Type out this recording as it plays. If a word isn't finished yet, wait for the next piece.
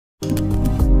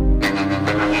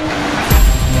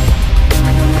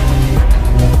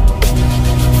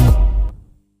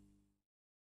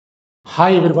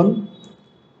Hi everyone,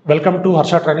 welcome to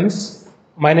Harsha Trainings.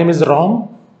 My name is Ram.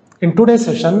 In today's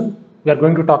session, we are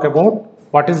going to talk about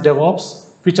what is DevOps,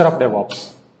 future of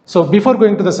DevOps. So before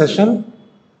going to the session,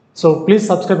 please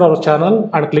subscribe our channel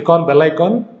and click on bell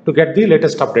icon to get the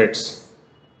latest updates.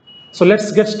 So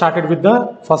let's get started with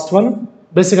the first one.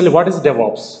 Basically, what is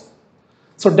DevOps?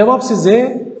 So DevOps is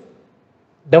a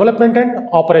development and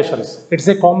operations. It's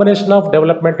a combination of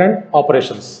development and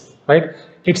operations, right?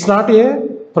 It's not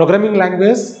a programming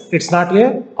language. It's not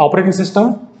a operating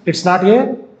system. It's not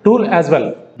a tool as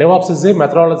well. DevOps is a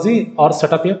methodology or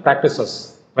set of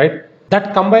practices, right?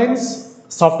 That combines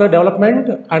software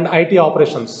development and IT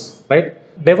operations, right?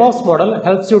 DevOps model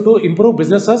helps you to improve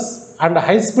businesses and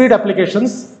high-speed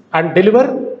applications and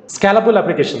deliver scalable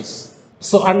applications.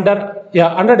 So under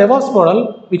DevOps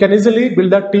model, we can easily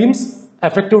build the teams,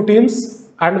 effective teams,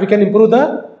 and we can improve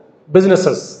the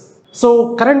businesses.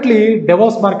 So currently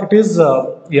DevOps market is,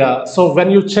 so when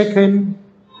you check in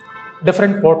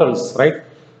different portals, right?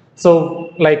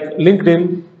 So like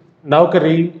LinkedIn,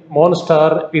 Naukri,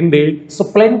 Monster, Indeed, so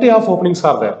plenty of openings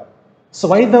are there. So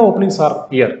why the openings are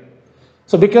here?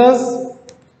 So because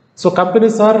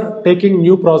companies are taking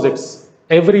new projects.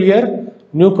 Every year,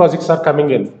 new projects are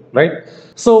coming in, right?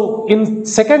 So in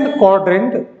second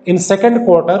quarter,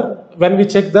 when we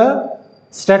check the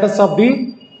status of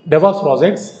the DevOps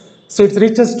projects, so it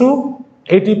reaches to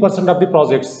 80% of the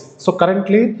projects. So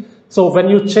currently, so when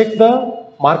you check the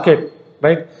market,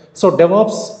 right? So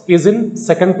DevOps is in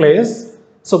second place.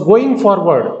 So going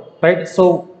forward, right?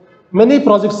 So many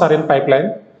projects are in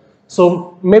pipeline.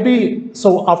 So maybe,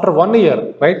 so after 1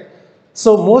 year, right?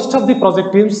 So most of the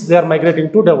project teams, they are migrating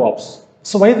to DevOps.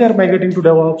 So why they are migrating to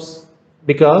DevOps?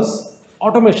 Because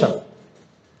automation,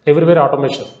 everywhere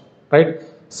automation, right?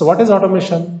 So what is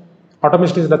automation?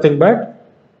 Automation is nothing but,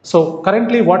 so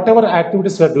currently whatever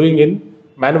activities we are doing in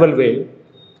manual way,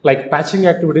 like patching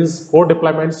activities, code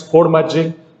deployments, code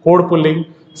merging, code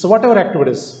pulling, so whatever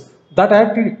activities, that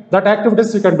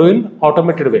activities we can do in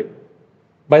automated way.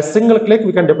 By single click,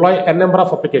 we can deploy a number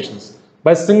of applications.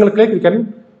 By single click, we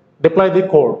can deploy the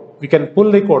code, we can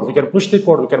pull the code, we can push the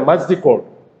code, we can merge the code,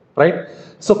 right?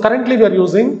 So currently we are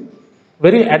using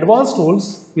very advanced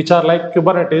tools, which are like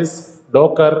Kubernetes,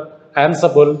 Docker,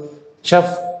 Ansible,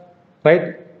 Chef,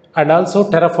 right? And also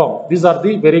Terraform. These are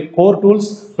the very core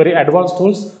tools, very advanced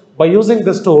tools. By using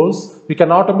these tools, we can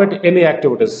automate any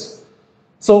activities.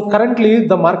 So currently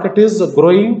the market is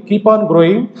growing, keep on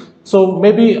growing. So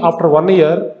maybe after 1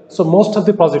 year, so most of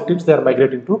the project teams, they are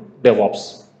migrating to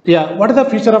DevOps. Yeah, what is the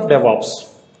future of DevOps?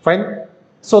 Fine.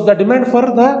 So the demand for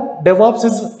the DevOps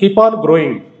is keep on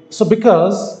growing. So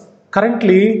because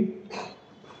currently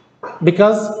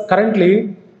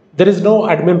there is no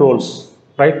admin roles,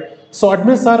 right? So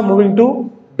admins are moving to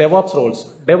DevOps roles.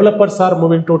 Developers are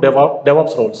moving to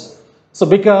DevOps roles. So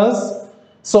because,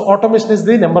 so automation is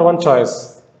the number one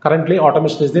choice. Currently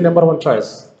automation is the number one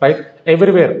choice, right?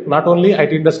 Everywhere, not only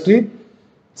IT industry.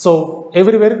 So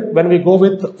everywhere when we go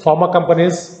with pharma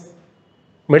companies,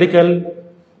 medical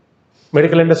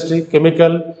industry,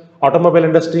 chemical, automobile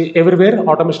industry, everywhere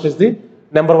automation is the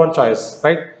number one choice,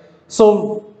 right?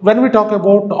 So when we talk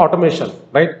about automation,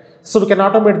 right? So we can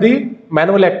automate the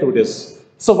manual activities.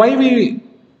 So why we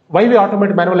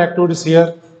automate manual activities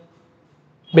here?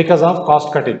 Because of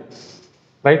cost cutting,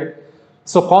 right?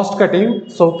 So cost cutting,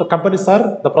 so the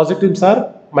project teams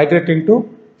are migrating to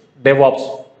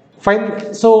DevOps.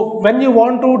 Fine. So when you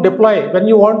want to deploy, when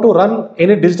you want to run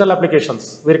any digital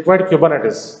applications, we require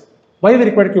Kubernetes. Why we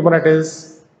require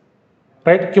Kubernetes?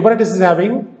 Right? Kubernetes is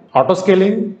having auto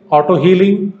scaling, auto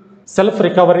healing,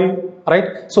 self-recovery,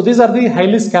 right? So these are the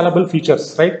highly scalable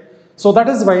features, right? So that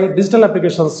is why digital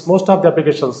applications, most of the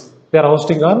applications, they are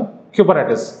hosting on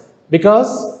Kubernetes.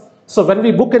 Because, so when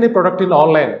we book any product in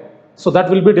online, so that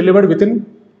will be delivered within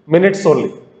minutes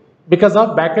only. Because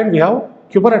of backend, we have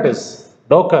Kubernetes,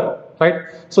 Docker, right?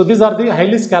 So these are the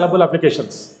highly scalable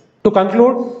applications. To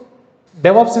conclude,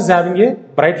 DevOps is having a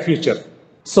bright future.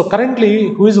 So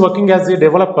currently, who is working as a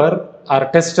developer or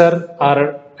tester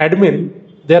or admin,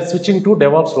 they are switching to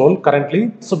DevOps role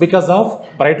currently. So because of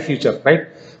bright future, right?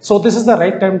 So this is the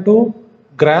right time to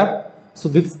grab. So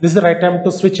this is the right time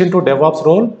to switch into DevOps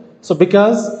role. So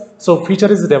because, so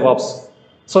future is DevOps.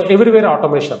 So everywhere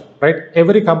automation, right?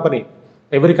 Every company,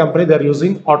 they are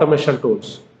using automation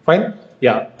tools. Fine.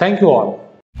 Yeah. Thank you all.